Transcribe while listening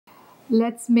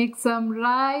Let's make some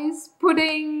rice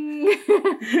pudding.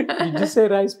 Did you say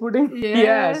rice pudding?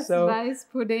 Yes, so rice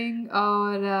pudding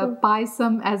or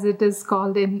Payasam as it is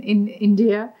called in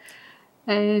India.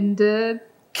 And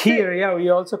kheer, we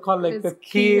also call like the It's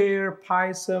kheer,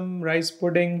 paisam, rice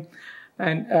pudding.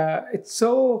 And it's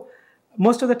so,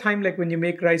 most of the time, like when you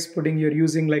make rice pudding, you're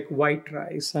using like white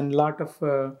rice and a lot of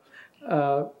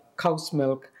cow's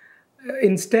milk.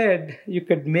 Instead, you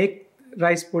could make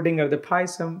rice pudding or the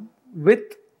paisam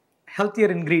with healthier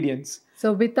ingredients.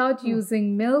 so without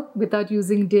using milk, without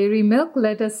using dairy milk,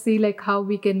 let us see like how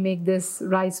we can make this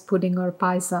rice pudding or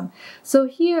Payasam. So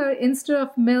here, instead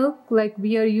of milk, like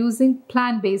we are using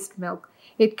plant-based milk.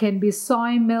 It can be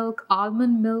soy milk,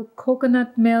 almond milk,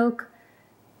 coconut milk.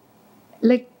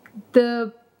 Like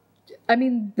the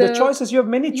choices, you have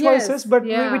many choices, Yes, but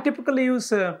yeah. we typically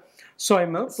use soy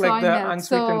milk, soy like the milk.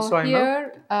 unsweetened So soy milk.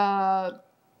 here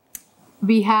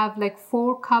we have like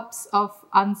 4 cups of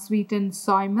unsweetened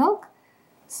soy milk.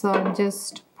 So I'm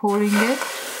just pouring it.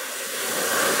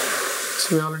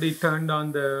 So we already turned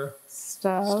on the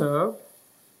Stove.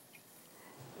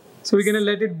 So we're going to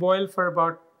let it boil for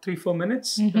about 3-4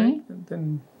 minutes, right? And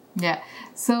then Yeah.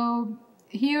 So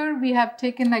here we have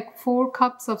taken like 4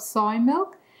 cups of soy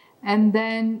milk, and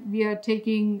then we are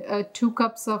taking 2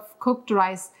 cups of cooked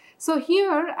rice. So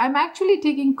here I'm actually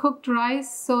taking cooked rice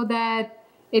so that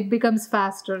it becomes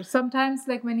faster. Sometimes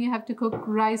like when you have to cook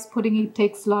rice pudding, it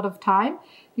takes a lot of time.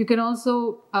 You can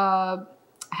also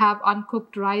have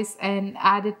uncooked rice and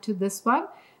add it to this one.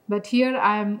 But here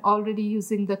I'm already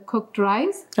using the cooked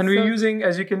rice. And we're using,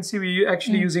 as you can see, we're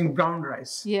actually using brown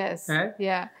rice. Yes. Right?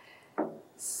 Yeah.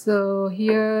 So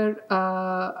here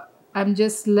I'm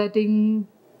just letting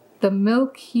the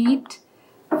milk heat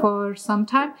for some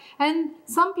time. And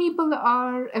some people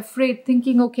are afraid,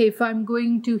 thinking, okay, if I'm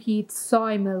going to heat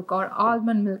soy milk or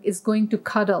almond milk, it's going to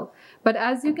curdle. But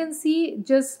as you can see,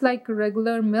 just like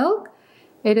regular milk,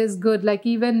 it is good. Like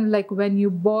even like when you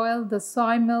boil the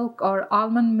soy milk or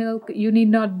almond milk, you need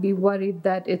not be worried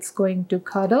that it's going to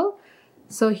curdle.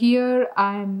 So here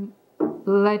I'm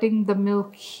letting the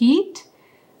milk heat,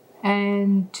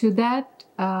 and to that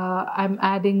I'm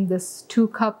adding this 2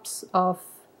 cups of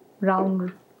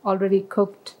already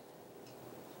cooked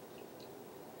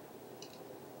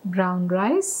brown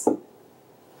rice.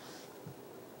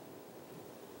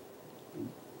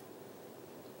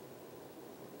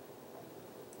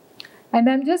 And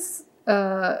then just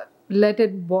let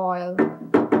it boil.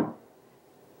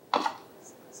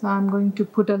 So I'm going to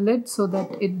put a lid so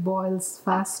that it boils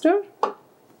faster.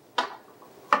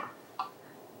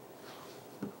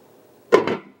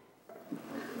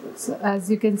 So as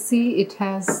you can see, it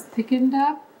has thickened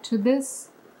up. To this,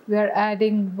 we are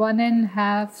adding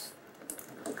 1.5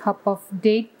 cup of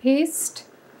date paste.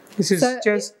 This is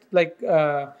just like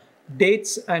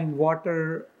dates and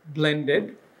water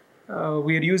blended.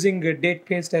 We are using date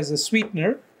paste as a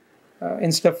sweetener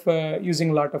instead of using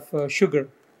a lot of sugar.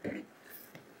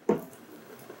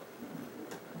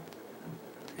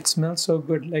 It smells so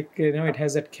good, like it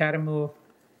has that caramel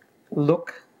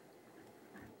look.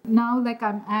 Now, like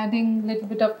I'm adding a little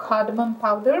bit of cardamom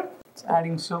powder. It's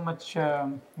adding so much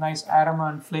nice aroma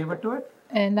and flavor to it.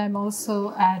 And I'm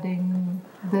also adding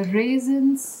the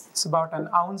raisins. It's about an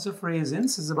ounce of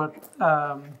raisins. It's about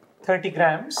 30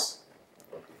 grams.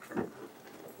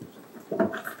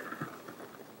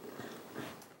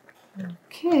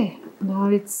 Okay, now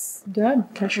it's done.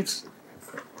 Cashews.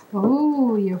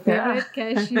 Oh, your favorite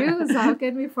cashews. How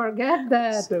can we forget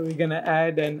that? So we're going to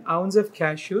add an ounce of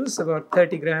cashews, about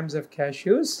 30 grams of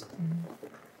cashews.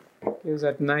 Gives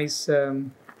that nice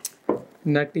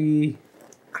nutty,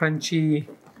 crunchy.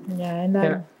 Yeah, and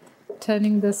I'm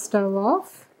turning the stove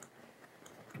off.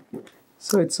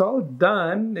 So it's all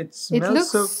done. It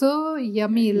smells so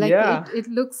yummy. Like it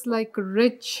looks like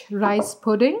rich rice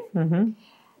pudding. Mm-hmm.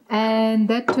 And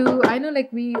that too, I know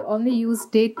like we only use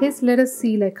date paste. Let us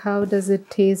see like how does it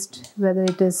taste, whether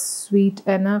it is sweet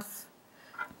enough.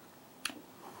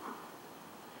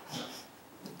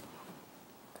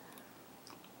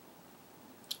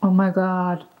 Oh my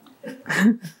God.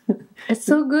 It's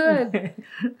so good.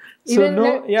 So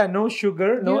no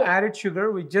sugar, no added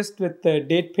sugar. We just with the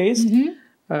date paste.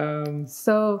 Mm-hmm.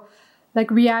 So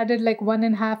like we added like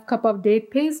 1.5 cup of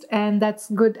date paste, and that's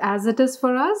good as it is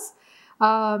for us.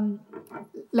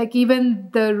 Like even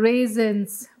the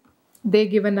raisins, they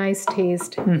give a nice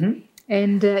taste. Mm-hmm.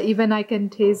 And even I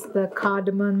can taste the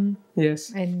cardamom.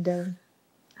 Yes. And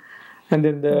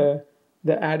then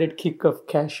the added kick of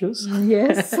cashews.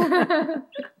 Yes.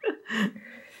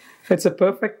 It's a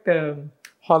perfect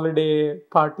holiday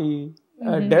party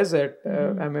dessert.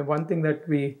 I mean, one thing that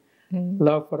we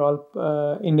love for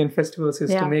all Indian festivals is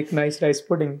to Yeah. make nice rice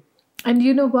pudding. And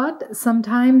you know what?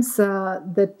 Sometimes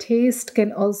the taste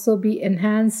can also be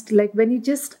enhanced. Like when you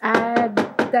just add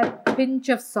that pinch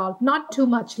of salt, not too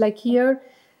much. Like here,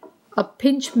 a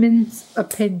pinch means a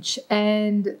pinch.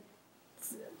 And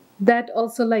that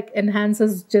also like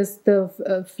enhances just the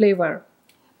flavor.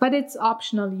 But it's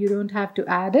optional. You don't have to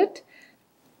add it.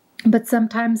 But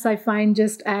sometimes I find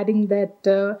just adding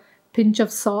that pinch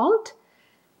of salt,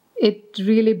 it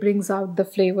really brings out the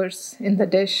flavors in the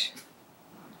dish.